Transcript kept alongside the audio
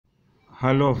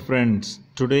Hello friends,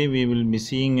 today we will be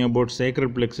seeing about sacral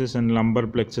plexus and lumbar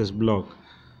plexus block.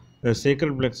 The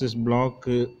sacral plexus block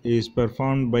is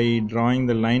performed by drawing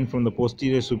the line from the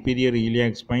posterior superior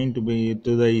iliac spine to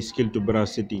the ischial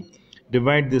tuberosity.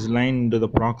 Divide this line into the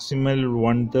proximal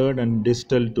 1/3 and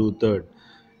distal 2/3,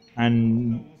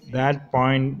 and that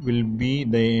point will be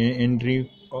the entry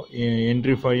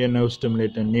for your nerve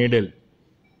stimulator needle.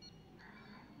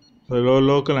 So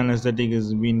local anesthetic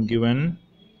is being given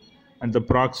at the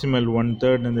proximal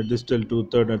 1/3 and the distal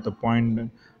 2/3 at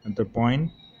the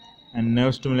point, and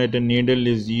nerve stimulator needle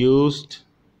is used.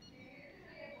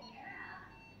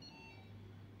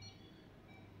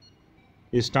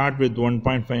 You start with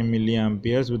 1.5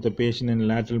 milliamperes with the patient in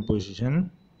lateral position.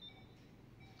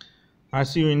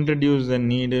 As you introduce the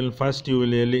needle, first you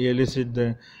will elicit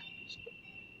the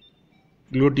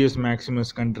gluteus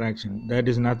maximus contraction. That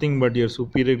is nothing but your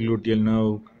superior gluteal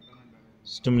nerve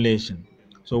stimulation.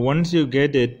 So once you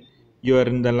get it, you are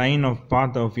in the line of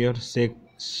path of your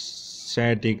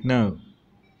sciatic nerve.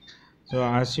 So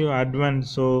as you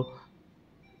advance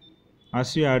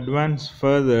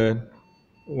further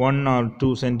 1 or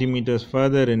 2 centimeters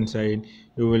further inside,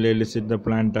 you will elicit the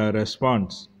plantar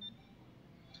response.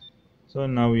 So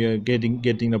now we are getting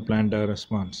the plantar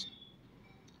response.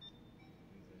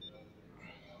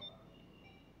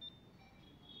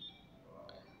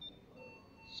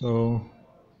 So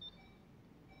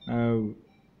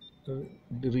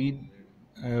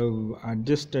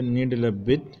adjust the needle a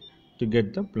bit to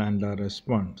get the plantar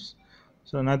response.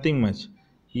 So nothing much,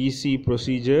 easy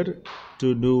procedure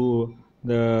to do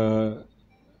the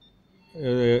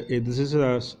this is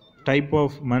a type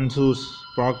of Mansour's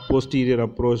posterior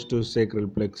approach to sacral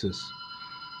plexus.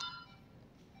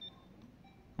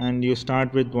 And you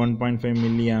start with 1.5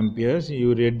 milliamperes,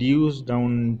 you reduce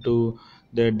down to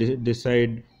the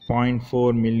desired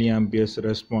 0.4 milliamperes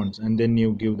response, and then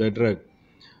you give the drug.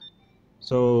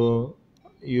 So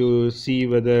you see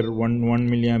whether 1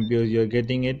 milliamperes you are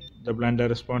getting it, the plantar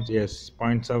response, yes.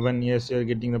 0.7, yes, you are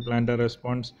getting the plantar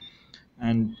response,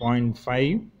 and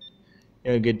 0.5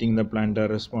 you are getting the plantar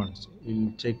response.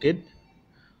 We'll check it.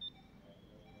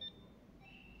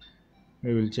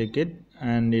 We will check it,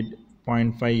 and it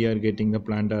 0.5 you are getting the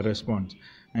plantar response,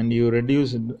 and you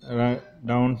reduce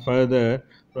down further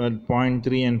at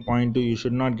 0.3 and 0.2 you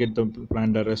should not get the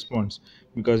plantar response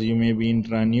because you may be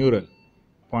intraneural.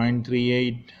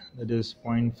 0.38, that is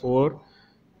 0.4,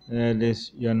 that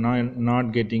is you are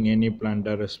not getting any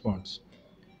plantar response.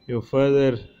 You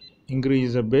further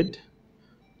increase a bit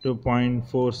to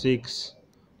 0.46,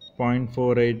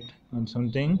 0.48 or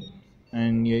something,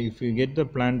 and if you get the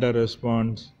plantar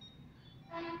response,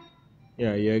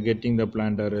 yeah, you're getting the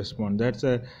plantar response. That's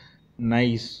a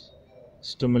nice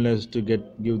stimulus to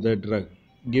give the drug.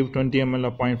 Give 20 ml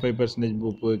of 0.5%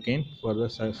 bupropion for the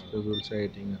successful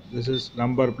sighting. This is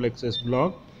lumbar plexus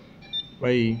block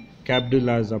by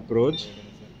Capdula's approach.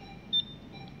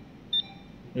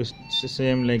 It's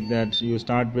same like that. You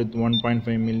start with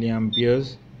 1.5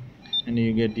 milliamperes and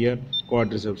you get your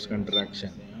quadriceps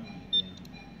contraction.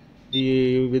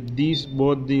 With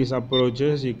both these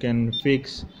approaches, you can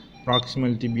fix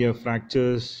proximal tibia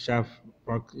fractures,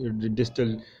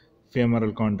 distal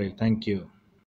femoral condyle. Thank you.